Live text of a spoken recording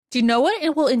Do you know what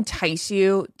it will entice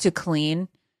you to clean?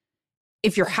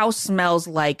 If your house smells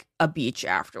like a beach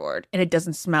afterward and it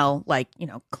doesn't smell like,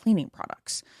 cleaning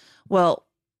products. Well,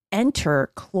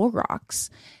 enter Clorox.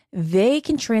 They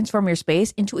can transform your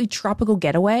space into a tropical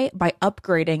getaway by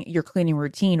upgrading your cleaning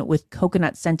routine with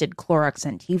coconut-scented Clorox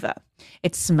Scentiva.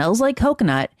 It smells like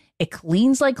coconut, it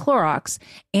cleans like Clorox,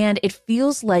 and it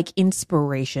feels like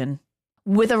inspiration.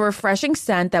 With a refreshing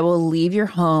scent that will leave your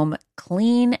home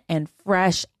clean and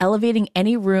fresh, elevating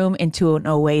any room into an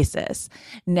oasis.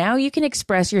 Now you can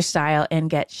express your style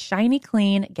and get shiny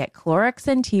clean. Get Clorox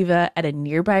Scentiva at a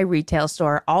nearby retail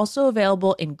store, also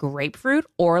available in grapefruit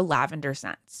or lavender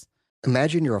scents.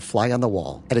 Imagine you're a fly on the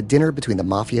wall at a dinner between the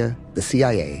mafia, the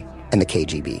CIA, and the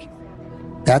KGB.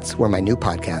 That's where my new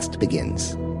podcast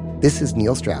begins. This is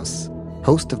Neil Strauss,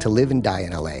 host of To Live and Die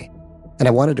in LA. And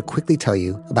I wanted to quickly tell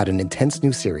you about an intense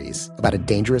new series about a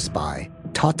dangerous spy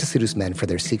taught to seduce men for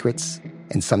their secrets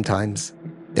and sometimes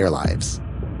their lives.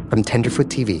 From Tenderfoot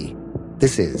TV,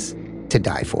 this is To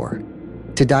Die For.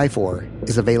 To Die For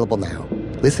is available now.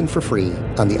 Listen for free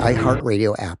on the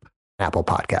iHeartRadio app, Apple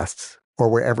Podcasts, or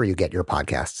wherever you get your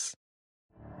podcasts.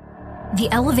 The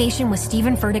Elevation with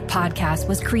Stephen Furtick podcast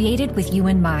was created with you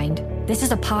in mind. This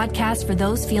is a podcast for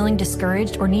those feeling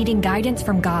discouraged or needing guidance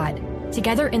from God.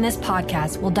 Together in this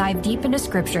podcast, we'll dive deep into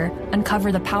scripture,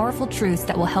 uncover the powerful truths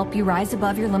that will help you rise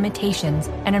above your limitations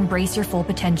and embrace your full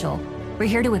potential. We're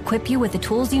here to equip you with the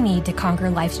tools you need to conquer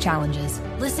life's challenges.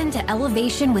 Listen to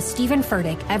Elevation with Stephen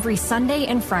Furtick every Sunday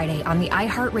and Friday on the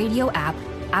iHeartRadio app,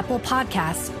 Apple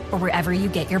Podcasts, or wherever you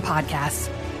get your podcasts.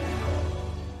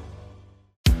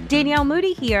 Danielle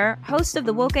Moody here, host of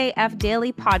the Woke AF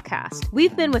Daily podcast.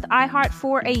 We've been with iHeart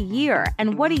for a year,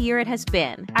 and what a year it has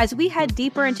been. As we head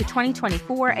deeper into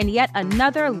 2024 and yet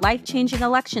another life-changing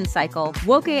election cycle,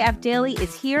 Woke AF Daily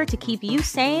is here to keep you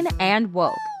sane and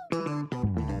woke.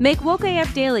 Make Woke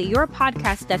AF Daily your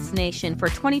podcast destination for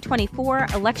 2024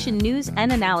 election news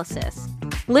and analysis.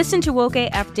 Listen to Woke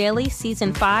AF Daily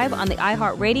Season 5 on the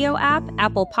iHeartRadio app,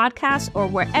 Apple Podcasts, or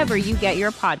wherever you get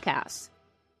your podcasts.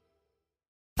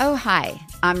 Oh, hi,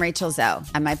 I'm Rachel Zoe,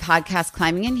 and my podcast,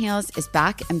 Climbing in Heels, is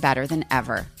back and better than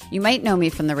ever. You might know me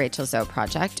from the Rachel Zoe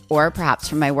Project, or perhaps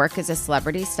from my work as a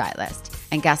celebrity stylist.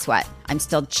 And guess what? I'm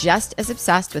still just as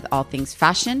obsessed with all things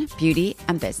fashion, beauty,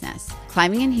 and business.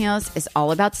 Climbing in Heels is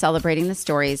all about celebrating the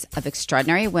stories of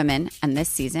extraordinary women, and this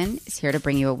season is here to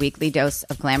bring you a weekly dose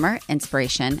of glamour,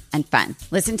 inspiration, and fun.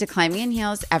 Listen to Climbing in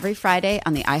Heels every Friday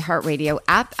on the iHeartRadio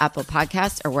app, Apple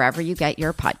Podcasts, or wherever you get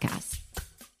your podcasts.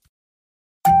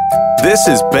 This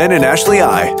is Ben and Ashley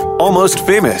I, Almost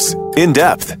Famous, In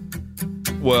Depth.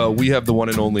 Well, we have the one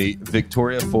and only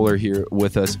Victoria Fuller here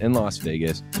with us in Las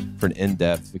Vegas for an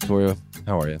In-Depth. Victoria,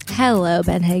 how are you? Hello,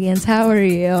 Ben Higgins. How are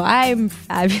you? I'm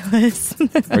fabulous.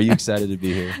 Are you excited to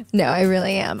be here? No, I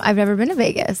really am. I've never been to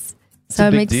Vegas, so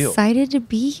I'm excited to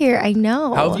be here. I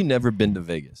know. How have you never been to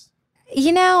Vegas?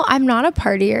 You know, I'm not a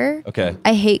partier. Okay.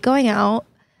 I hate going out.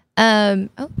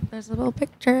 There's a little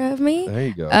picture of me. There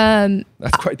you go.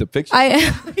 That's quite the picture.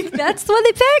 That's what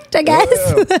they picked, I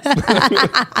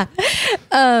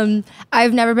guess.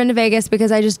 I've never been to Vegas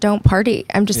because I just don't party.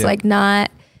 I'm just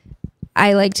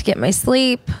I like to get my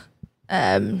sleep.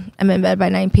 I'm in bed by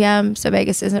 9 p.m. So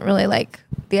Vegas isn't really like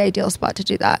the ideal spot to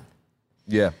do that.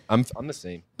 Yeah, I'm the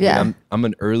same. Yeah. I'm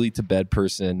an early to bed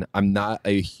person. I'm not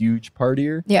a huge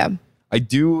partier. Yeah. I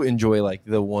do enjoy like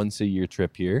the once a year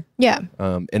trip here. Yeah.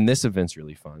 And this event's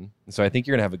really fun. So I think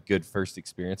you're going to have a good first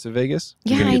experience of Vegas.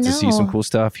 Yeah, You're going to get to see some cool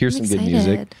stuff, hear some good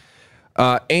music.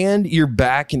 And you're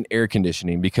back in air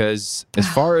conditioning because as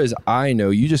far as I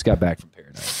know, you just got back from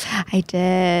Paradise. I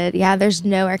did. Yeah, there's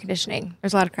no air conditioning.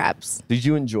 There's a lot of crabs. Did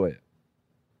you enjoy it?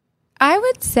 I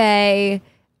would say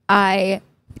I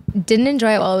didn't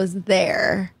enjoy it while I was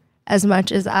there as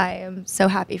much as I am so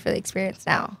happy for the experience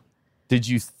now. Did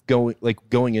you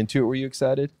going into it? Were you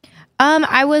excited?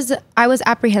 I was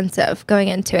apprehensive going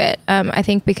into it. I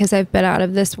think because I've been out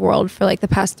of this world for like the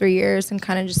past 3 years and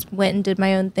kind of just went and did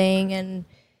my own thing and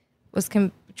was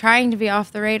trying to be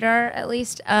off the radar at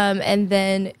least. And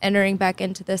then entering back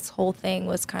into this whole thing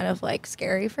was kind of like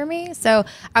scary for me. So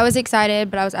I was excited,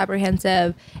 but I was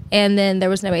apprehensive. And then there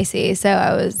was no AC, so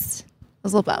I was a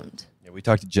little bummed. Yeah, we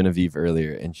talked to Genevieve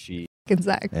earlier, and she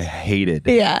hated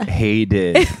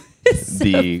So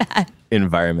the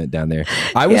environment down there.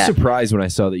 I was surprised when I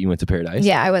saw that you went to Paradise.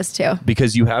 Yeah, I was too.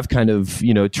 Because you have kind of,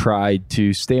 tried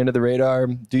to stay under the radar,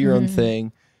 do your own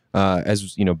thing.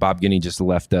 As Bob Guinea just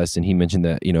left us and he mentioned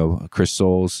that, Chris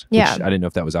Soules. Yeah. Which I didn't know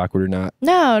if that was awkward or not.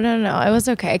 No. It was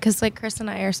okay. Cause like Chris and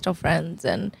I are still friends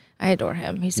and I adore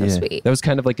him. He's so sweet. That was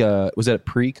kind of like was that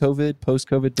pre-COVID,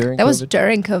 post-COVID, during That COVID? was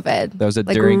during COVID. That was a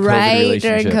like during COVID right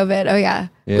relationship. during COVID. Oh yeah.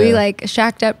 We like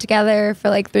shacked up together for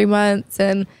like 3 months,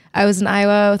 and I was in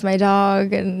Iowa with my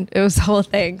dog, and it was the whole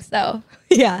thing. So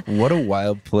yeah. What a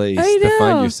wild place to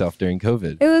find yourself during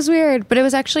COVID. It was weird, but it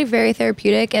was actually very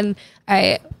therapeutic, and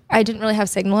I didn't really have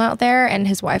signal out there, and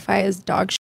his Wi-Fi is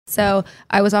dog shit. So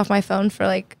I was off my phone for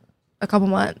like a couple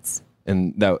months.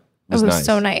 And that was nice.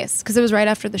 So nice because it was right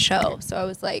after the show. So I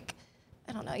was like,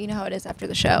 I don't know, you know how it is after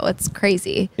the show. It's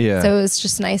crazy. Yeah. So it was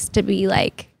just nice to be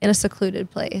like in a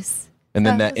secluded place. And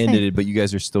then that ended, but you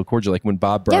guys are still cordial. Like when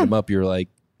Bob brought him up, you're like,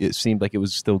 it seemed like it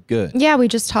was still good. Yeah, we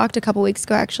just talked a couple weeks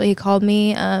ago. Actually, he called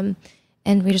me, and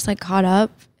we just like caught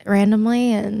up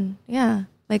randomly, and yeah,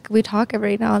 like we talk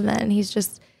every now and then. He's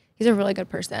a really good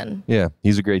person. Yeah,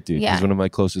 he's a great dude. Yeah. He's one of my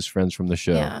closest friends from the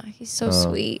show. Yeah, he's so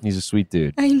sweet. He's a sweet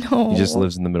dude. I know. He just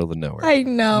lives in the middle of nowhere. I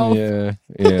know.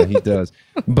 Yeah, he does.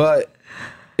 But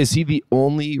is he the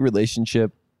only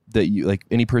relationship that you like?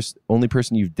 Only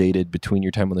person you've dated between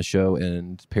your time on the show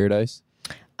and Paradise?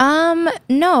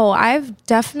 No, I've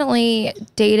definitely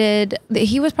dated.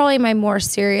 He was probably my more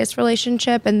serious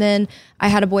relationship, and then I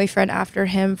had a boyfriend after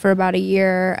him for about a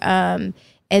year.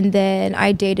 And then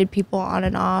I dated people on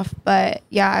and off. But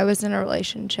yeah, I was in a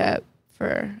relationship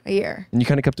for a year. And you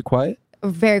kind of kept it quiet?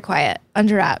 Very quiet,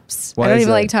 under wraps. Why I don't is even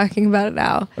that? like talking about it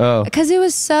now. Oh, because it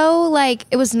was so like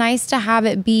it was nice to have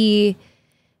it be,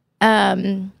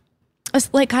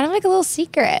 it's like kind of like a little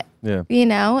secret. Yeah. You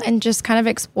know, and just kind of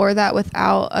explore that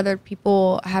without other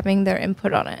people having their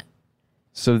input on it.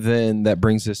 So then that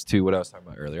brings us to what I was talking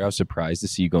about earlier. I was surprised to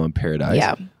see you go in Paradise.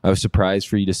 Yeah. I was surprised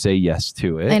for you to say yes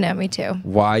to it. I know, me too.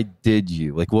 Why did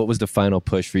you? Like, what was the final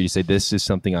push for you to say, this is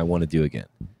something I want to do again?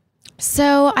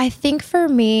 So I think for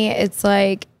me, it's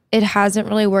like, it hasn't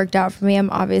really worked out for me. I'm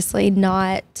obviously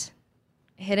not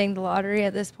hitting the lottery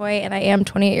at this point, and I am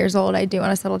 28 years old. I do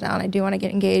want to settle down. I do want to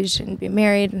get engaged and be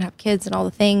married and have kids and all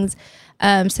the things.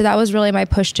 So that was really my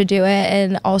push to do it.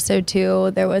 And also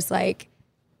too, there was like,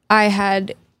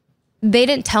 they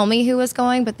didn't tell me who was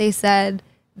going, but they said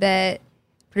that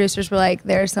producers were like,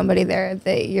 there's somebody there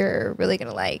that you're really going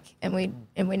to like. And we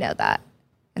know that.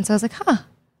 And so I was like, huh,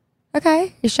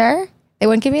 okay, you sure? They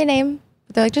wouldn't give me a name,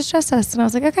 but they're like, just trust us. And I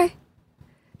was like, okay.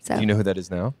 So Do you know who that is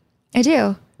now? I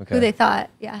do. Okay. Who they thought.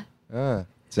 Yeah.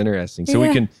 It's interesting. So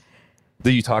do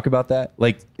you talk about that?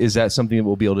 Like, is that something that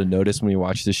we'll be able to notice when we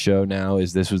watch the show now?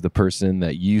 Is this was the person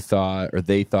that you thought or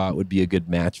they thought would be a good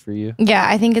match for you? Yeah,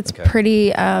 I think it's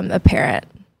pretty apparent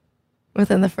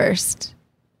within the first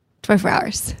 24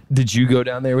 hours. Did you go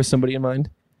down there with somebody in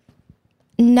mind?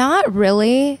 Not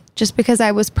really, just because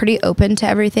I was pretty open to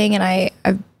everything, and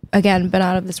I've again been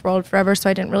out of this world forever, so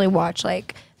I didn't really watch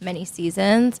like many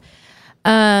seasons.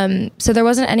 So there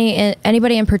wasn't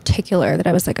anybody in particular that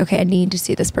I was like, okay, I need to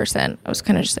see this person. I was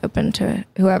kind of just open to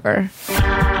whoever.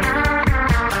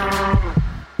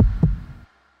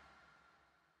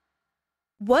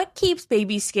 What keeps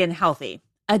baby skin healthy?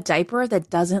 A diaper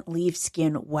that doesn't leave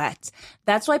skin wet.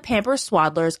 That's why Pampers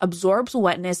Swaddlers absorbs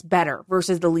wetness better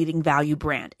versus the leading value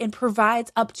brand and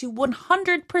provides up to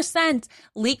 100%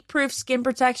 leak-proof skin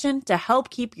protection to help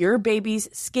keep your baby's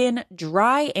skin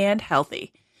dry and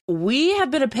healthy. We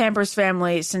have been a Pampers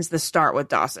family since the start with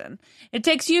Dawson. It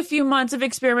takes you a few months of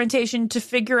experimentation to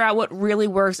figure out what really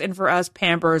works, and for us,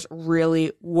 Pampers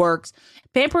really works.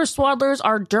 Pampers Swaddlers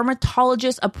are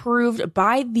dermatologist approved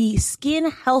by the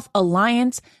Skin Health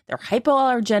Alliance. They're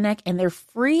hypoallergenic and they're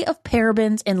free of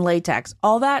parabens and latex.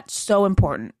 All that so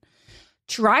important.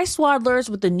 Try Swaddlers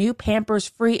with the new Pampers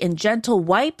Free and Gentle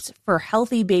wipes for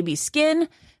healthy baby skin.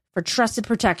 For trusted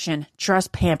protection,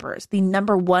 trust Pampers, the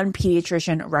 #1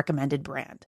 pediatrician recommended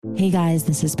brand. Hey guys,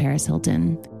 this is Paris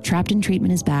Hilton. Trapped in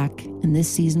Treatment is back, and this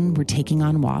season we're taking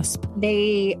on WASP.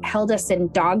 They held us in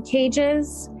dog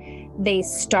cages. They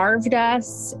starved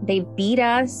us. They beat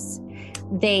us.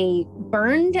 They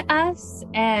burned us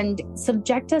and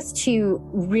subject us to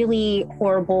really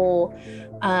horrible,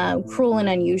 cruel and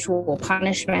unusual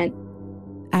punishment.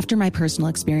 After my personal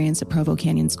experience at Provo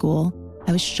Canyon School,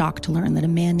 I was shocked to learn that a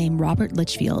man named Robert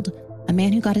Litchfield, a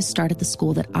man who got his start at the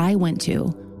school that I went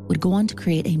to, would go on to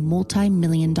create a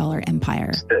multi-million-dollar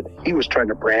empire. He was trying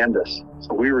to brand us,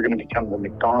 so we were going to become the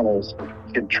McDonald's of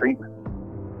kid treatment.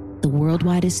 The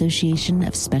Worldwide Association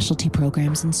of Specialty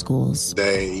Programs in Schools.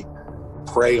 They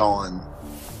prey on,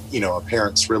 a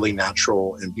parent's really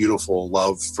natural and beautiful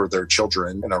love for their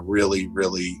children in a really,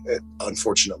 really,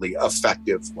 unfortunately,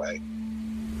 effective way.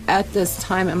 At this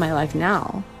time in my life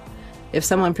now, if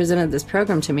someone presented this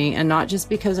program to me, and not just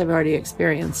because I've already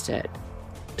experienced it,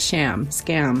 sham,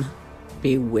 scam,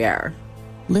 beware.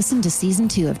 Listen to Season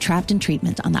 2 of Trapped in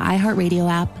Treatment on the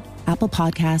iHeartRadio app, Apple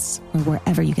Podcasts, or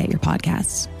wherever you get your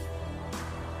podcasts.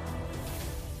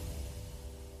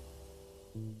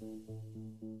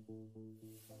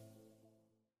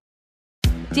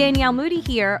 Danielle Moody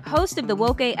here, host of the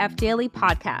Woke AF Daily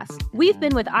podcast. We've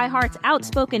been with iHeart's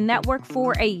Outspoken Network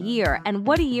for a year, and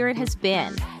what a year it has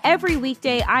been. Every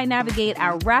weekday, I navigate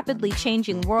our rapidly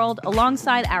changing world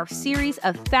alongside our series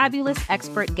of fabulous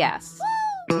expert guests.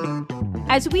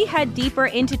 As we head deeper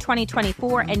into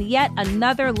 2024 and yet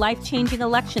another life-changing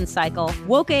election cycle,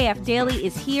 Woke AF Daily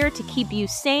is here to keep you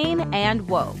sane and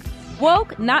woke.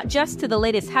 Woke not just to the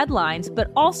latest headlines, but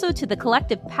also to the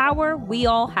collective power we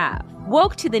all have.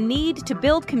 Woke to the need to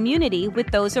build community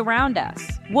with those around us.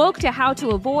 Woke to how to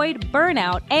avoid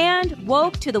burnout, and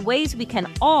woke to the ways we can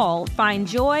all find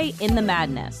joy in the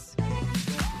madness.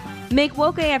 Make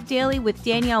Woke AF Daily with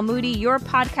Danielle Moody your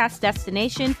podcast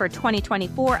destination for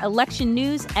 2024 election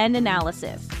news and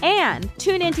analysis. And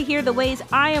tune in to hear the ways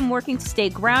I am working to stay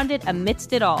grounded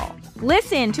amidst it all.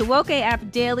 Listen to Woke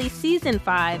AF Daily Season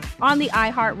 5 on the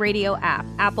iHeartRadio app,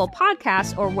 Apple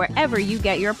Podcasts, or wherever you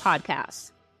get your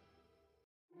podcasts.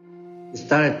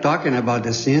 Started talking about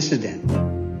this incident.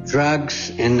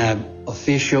 Drugs and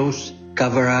officials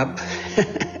cover up.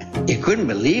 You couldn't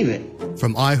believe it.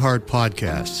 From iHeart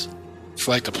Podcasts. It's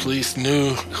like the police knew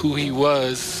who he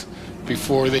was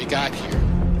before they got here.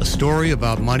 A story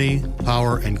about money,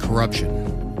 power, and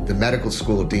corruption. The medical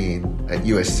school dean at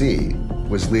USC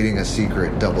was leading a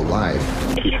secret double life.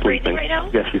 She's breathing right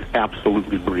now? Yes, she's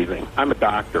absolutely breathing. I'm a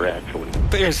doctor, actually.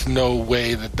 There's no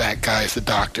way that guy is a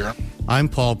doctor. I'm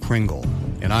Paul Pringle,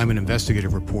 and I'm an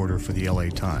investigative reporter for the LA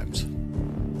Times.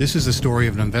 This is the story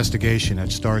of an investigation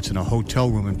that starts in a hotel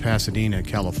room in Pasadena,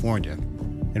 California,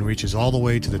 and reaches all the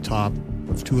way to the top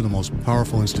of two of the most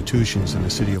powerful institutions in the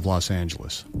city of Los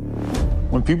Angeles.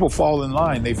 When people fall in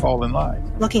line, they fall in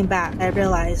line. Looking back, I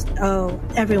realized,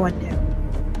 everyone knew.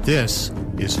 This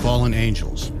is Fallen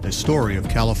Angels, a story of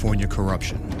California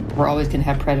corruption. We're always going to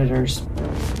have predators.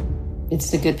 It's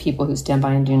the good people who stand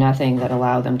by and do nothing that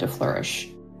allow them to flourish.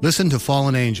 Listen to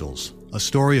Fallen Angels, a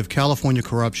story of California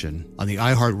corruption on the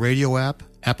iHeartRadio app,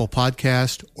 Apple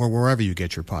Podcast, or wherever you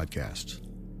get your podcasts.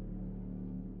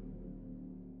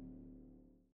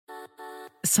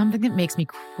 Something that makes me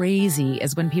crazy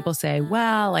is when people say,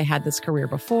 well, I had this career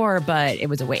before, but it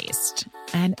was a waste.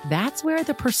 And that's where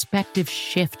the perspective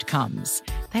shift comes,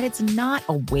 that it's not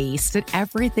a waste, that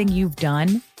everything you've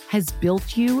done has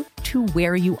built you to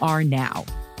where you are now.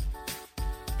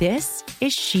 This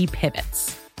is She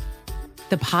Pivots,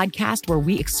 the podcast where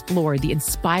we explore the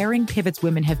inspiring pivots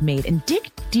women have made and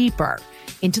dig deeper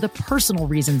into the personal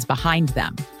reasons behind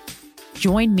them.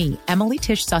 Join me, Emily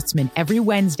Tish Sussman, every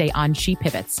Wednesday on She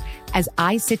Pivots as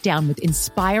I sit down with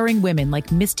inspiring women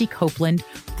like Misty Copeland,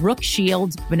 Brooke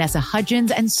Shields, Vanessa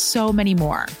Hudgens, and so many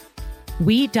more.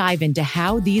 We dive into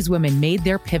how these women made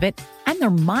their pivot and their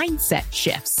mindset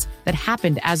shifts that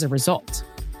happened as a result.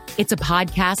 It's a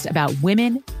podcast about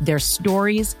women, their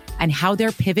stories, and how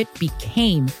their pivot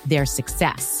became their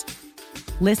success.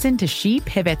 Listen to She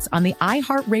Pivots on the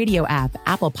iHeartRadio app,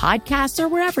 Apple Podcasts, or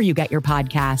wherever you get your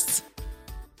podcasts.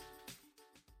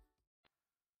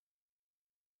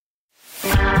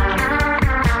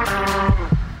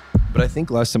 But I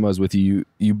think last time I was with you,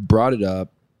 you brought it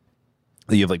up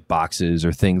that you have like boxes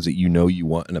or things that you know you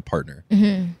want in a partner.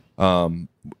 Mm-hmm.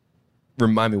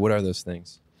 Remind me, what are those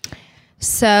things?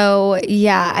 So,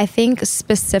 yeah, I think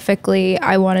specifically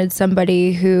I wanted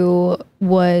somebody who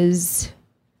was,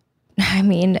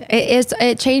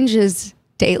 it changes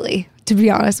daily, to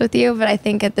be honest with you. But I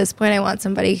think at this point I want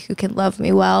somebody who can love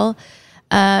me well.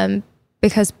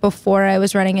 Because before I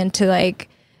was running into like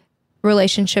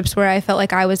relationships where I felt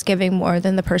like I was giving more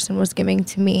than the person was giving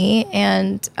to me.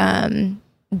 And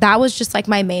that was just like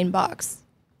my main box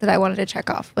that I wanted to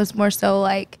check off, was more so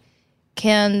like,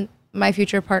 can my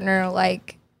future partner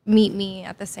like meet me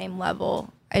at the same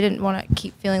level? I didn't want to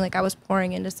keep feeling like I was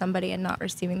pouring into somebody and not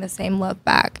receiving the same love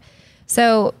back.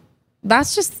 So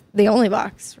that's just the only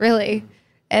box, really.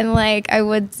 And like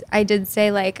I did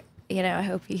say like, I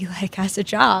hope he like has a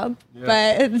job,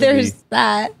 but there's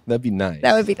that. That'd be nice.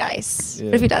 That would be nice.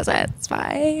 Yeah. But if he doesn't, it's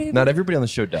fine. Not everybody on the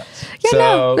show does. Yeah,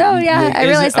 so no, yeah, I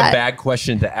realize that. A bad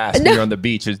question to ask when you're on the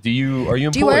beach is, are you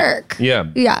employed? Do you work? Yeah.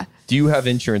 Yeah. Do you have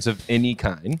insurance of any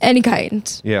kind? Any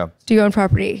kind. Yeah. Do you own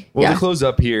property? Well, to close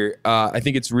up here, I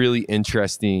think it's really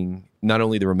interesting, not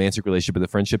only the romantic relationship, but the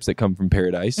friendships that come from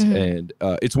Paradise. Mm-hmm. And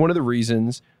it's one of the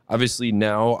reasons, obviously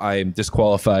now I'm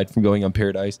disqualified from going on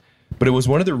Paradise. But it was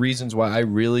one of the reasons why I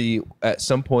really, at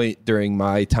some point during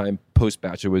my time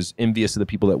post-Bachelor, was envious of the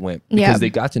people that went. Because they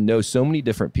got to know so many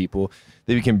different people.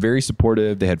 They became very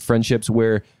supportive. They had friendships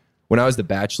where when I was the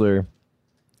Bachelor,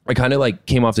 I kind of like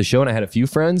came off the show and I had a few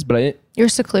friends, but I didn't. You're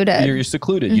secluded. You're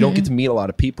secluded. You don't get to meet a lot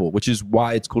of people, which is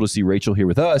why it's cool to see Rachel here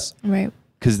with us. Right.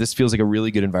 Because this feels like a really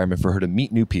good environment for her to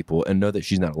meet new people and know that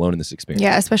she's not alone in this experience.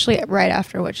 Yeah, especially right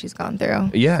after what she's gone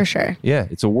through. Yeah. For sure. Yeah,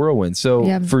 it's a whirlwind.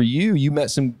 So for you met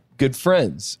some good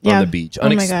friends on the beach,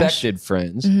 unexpected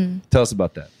friends. Tell us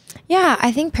about that. Yeah,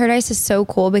 I think Paradise is so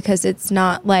cool because it's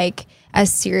not like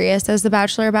as serious as The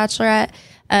Bachelor or Bachelorette.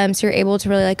 So you're able to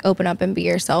really like open up and be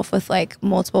yourself with like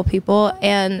multiple people.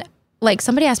 And like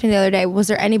somebody asked me the other day, was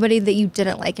there anybody that you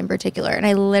didn't like in particular? And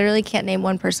I literally can't name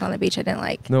one person on the beach I didn't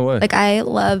like. No way. Like I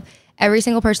love every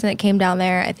single person that came down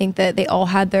there. I think that they all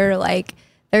had their like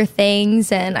their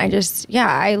things, and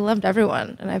I loved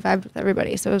everyone, and I vibed with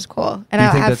everybody, so it was cool. And I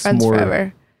have friends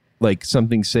forever. Like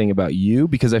something saying about you,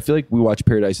 because I feel like we watch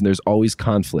Paradise and there's always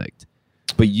conflict,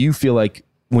 but you feel like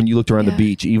when you looked around the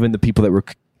beach, even the people that were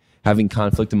having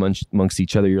conflict amongst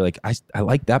each other, you're like, I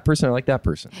like that person, I like that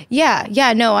person. Yeah,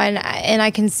 no, and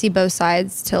I can see both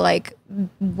sides to like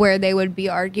where they would be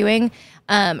arguing.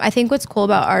 I think what's cool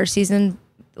about our season,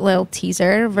 little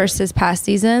teaser versus past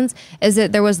seasons, is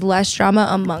that there was less drama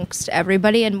amongst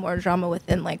everybody and more drama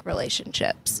within like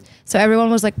relationships. So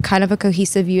everyone was like kind of a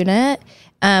cohesive unit.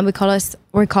 We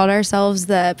called ourselves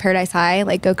the Paradise High,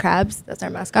 like go Crabs. That's our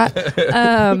mascot.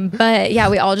 But yeah,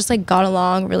 we all just like got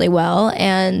along really well.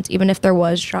 And even if there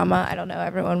was drama, I don't know,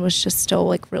 everyone was just still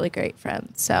like really great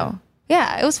friends. So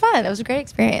yeah, it was fun. It was a great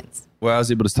experience. Well, I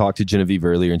was able to talk to Genevieve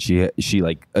earlier, and she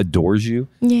like adores you.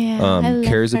 Yeah,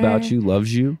 cares about you,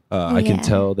 loves you. I can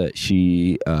tell that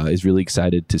she is really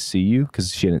excited to see you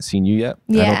because she hadn't seen you yet.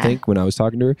 I don't think when I was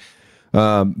talking to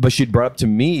her. But she'd brought up to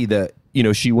me that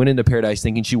she went into Paradise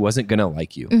thinking she wasn't gonna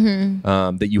like you,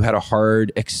 that you had a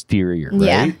hard exterior,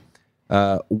 right?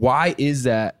 Yeah. Why is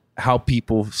that? How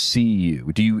people see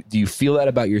you? Do you feel that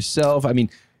about yourself? I mean,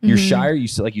 you're shyer. You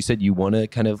like you said, you want to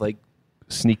kind of like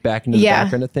sneak back into the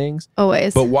background of things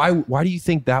always. But why do you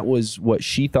think that was what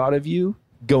she thought of you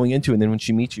going into it? And then when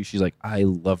she meets you, she's like, I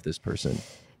love this person.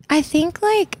 I think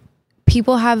like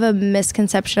people have a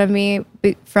misconception of me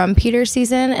from Peter's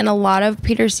season, and a lot of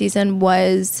Peter's season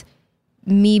was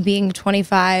me being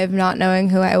 25, not knowing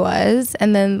who I was,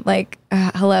 and then like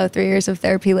hello, 3 years of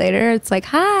therapy later, it's like,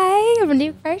 hi, I'm a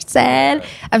new person.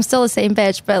 I'm still the same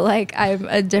bitch, but like I'm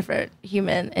a different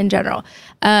human in general.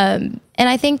 And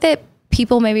I think that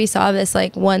people maybe saw this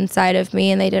like one side of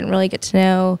me, and they didn't really get to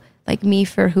know like me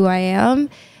for who I am.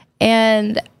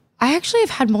 And I actually have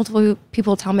had multiple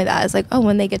people tell me that. It's like, oh,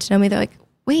 when they get to know me, they're like,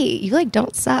 wait, you like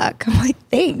don't suck. I'm like,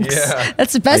 thanks. Yeah,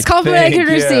 that's the best compliment I could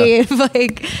receive.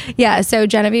 Like, yeah. So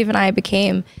Genevieve and I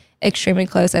became extremely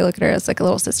close. I look at her as like a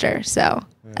little sister. So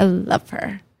I love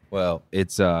her. Well,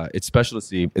 it's special to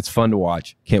see. It's fun to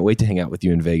watch. Can't wait to hang out with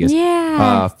you in Vegas.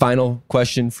 Yeah. Final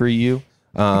question for you.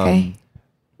 Okay.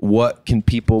 What can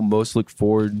people most look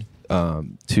forward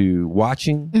to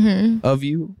watching of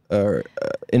you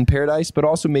in Paradise, but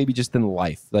also maybe just in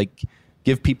life? Like,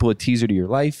 give people a teaser to your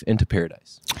life and to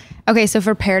Paradise. Okay, so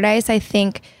for Paradise, I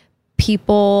think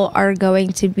people are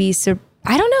going to be,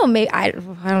 I don't know, maybe I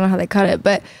don't know how they cut it,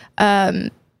 but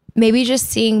maybe just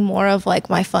seeing more of like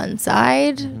my fun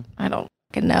side. I don't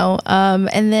fucking know.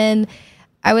 And then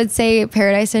I would say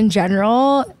Paradise in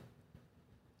general,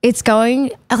 it's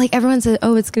going, like everyone says,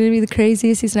 oh, it's going to be the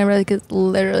craziest season ever. Like it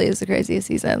literally is the craziest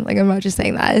season. Like I'm not just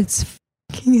saying that. It's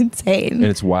fucking insane. And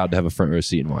it's wild to have a front row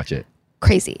seat and watch it.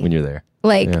 Crazy. When you're there.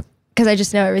 Like, because I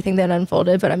just know everything that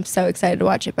unfolded, but I'm so excited to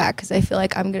watch it back because I feel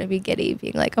like I'm going to be giddy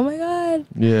being like, oh my God.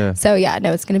 Yeah. So yeah,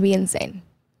 no, it's going to be insane.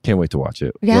 Can't wait to watch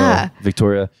it. Yeah. Well,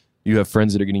 Victoria, you have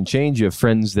friends that are getting changed. You have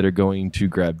friends that are going to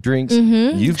grab drinks.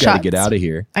 You've got to get out of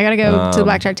here. I got to go to the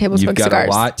blackjack table, smoke cigars. You've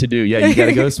got a lot to do. Yeah, you got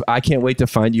to go. I can't wait to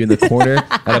find you in the corner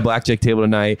at a blackjack table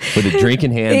tonight with a drink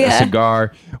in hand, a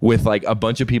cigar, with like a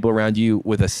bunch of people around you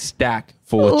with a stack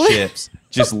full of chips,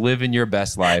 just living your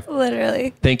best life.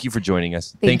 Literally. Thank you for joining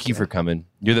us. Thank you for coming.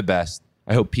 You're the best.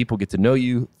 I hope people get to know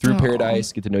you through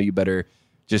Paradise, get to know you better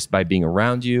just by being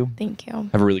around you. Thank you.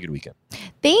 Have a really good weekend.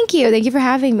 Thank you. Thank you for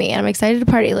having me. I'm excited to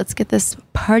party. Let's get this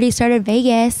party started in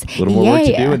Vegas. A little more work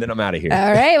to do, and then I'm out of here.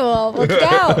 All right. Well,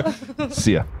 let's go.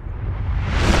 See ya.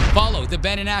 Follow the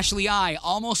Ben and Ashley I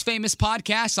Almost Famous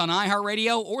podcast on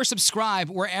iHeartRadio or subscribe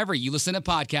wherever you listen to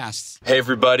podcasts. Hey,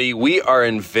 everybody. We are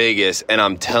in Vegas, and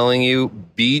I'm telling you,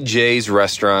 BJ's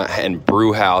Restaurant and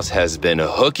Brew House has been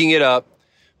hooking it up,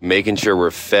 making sure we're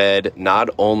fed not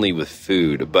only with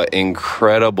food, but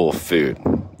incredible food.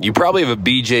 You probably have a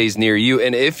BJ's near you,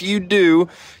 and if you do,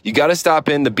 you got to stop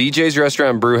in. The BJ's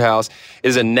Restaurant and Brew House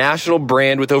is a national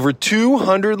brand with over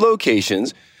 200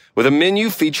 locations with a menu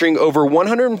featuring over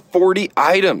 140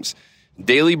 items.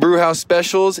 Daily Brewhouse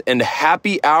specials and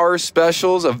happy hour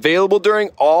specials available during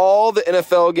all the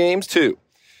NFL games, too.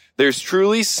 There's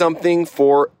truly something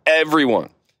for everyone.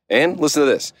 And listen to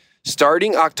this.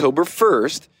 Starting October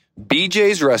 1st,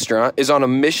 BJ's Restaurant is on a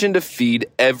mission to feed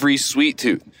every sweet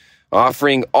tooth,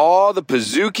 offering all the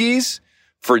Pizookies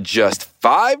for just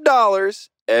 $5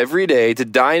 every day to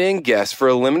dine-in guests for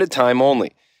a limited time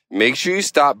only. Make sure you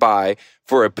stop by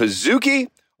for a Pizookie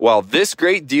while this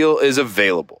great deal is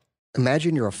available.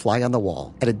 Imagine you're a fly on the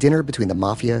wall at a dinner between the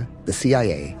Mafia, the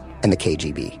CIA, and the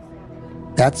KGB.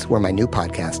 That's where my new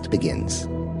podcast begins.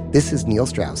 This is Neil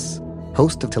Strauss,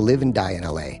 host of To Live and Die in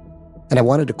LA. And I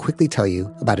wanted to quickly tell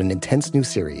you about an intense new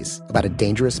series about a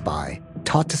dangerous spy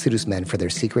taught to seduce men for their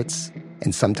secrets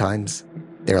and sometimes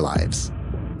their lives.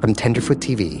 From Tenderfoot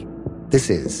TV, this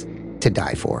is To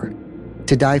Die For.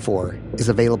 To Die For is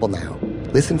available now.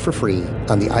 Listen for free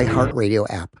on the iHeartRadio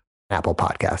app, Apple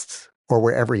Podcasts, or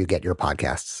wherever you get your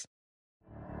podcasts.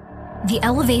 The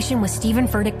Elevation with Stephen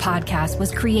Furtick podcast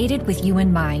was created with you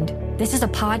in mind. This is a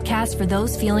podcast for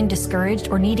those feeling discouraged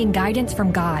or needing guidance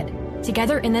from God.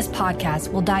 Together in this podcast,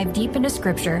 we'll dive deep into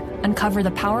Scripture, uncover the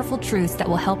powerful truths that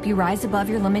will help you rise above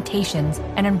your limitations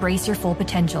and embrace your full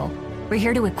potential. We're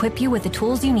here to equip you with the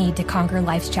tools you need to conquer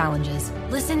life's challenges.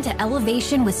 Listen to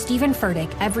Elevation with Stephen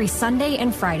Furtick every Sunday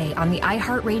and Friday on the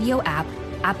iHeartRadio app,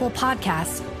 Apple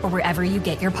Podcasts, or wherever you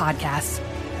get your podcasts.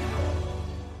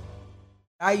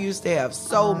 I used to have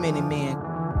so many men.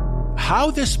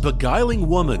 How this beguiling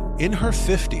woman in her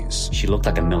 50s, she looked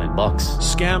like $1 million,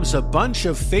 scams a bunch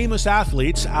of famous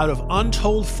athletes out of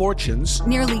untold fortunes.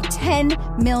 Nearly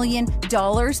 $10 million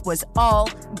was all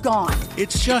gone.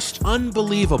 It's just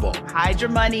unbelievable. Hide your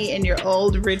money in your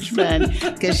old rich man,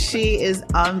 because she is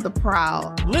on the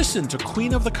prowl. Listen to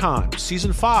Queen of the Con,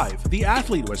 Season 5, The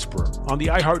Athlete Whisperer, on the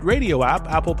iHeartRadio app,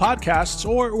 Apple Podcasts,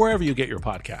 or wherever you get your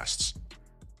podcasts.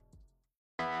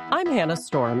 I'm Hannah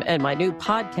Storm, and my new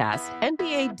podcast,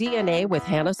 NBA DNA with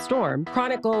Hannah Storm,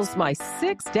 chronicles my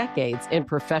 6 decades in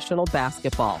professional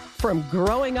basketball. From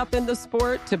growing up in the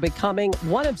sport to becoming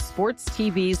one of sports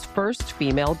TV's first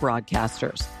female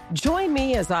broadcasters. Join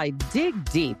me as I dig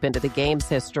deep into the game's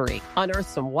history, unearth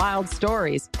some wild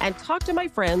stories, and talk to my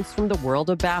friends from the world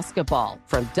of basketball,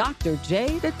 from Dr.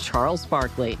 J to Charles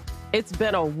Barkley. It's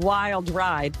been a wild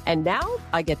ride, and now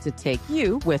I get to take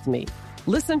you with me.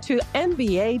 Listen to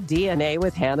NBA DNA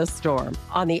with Hannah Storm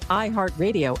on the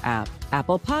iHeartRadio app,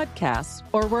 Apple Podcasts,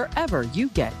 or wherever you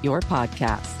get your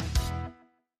podcasts.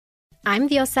 I'm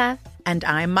Diosa. And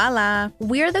I'm Mala.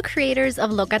 We're the creators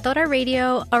of Locatora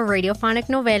Radio, a radiophonic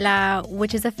novela,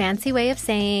 which is a fancy way of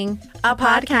saying a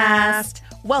podcast.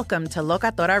 Welcome to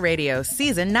Locatora Radio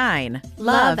Season 9.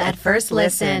 Love at First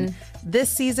Listen.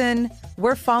 This season,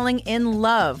 we're falling in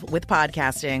love with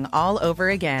podcasting all over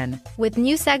again. With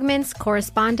new segments,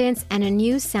 correspondence, and a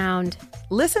new sound.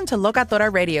 Listen to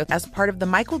Locatora Radio as part of the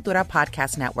My Cultura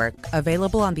Podcast Network,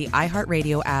 available on the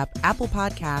iHeartRadio app, Apple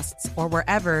Podcasts, or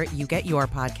wherever you get your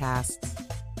podcasts.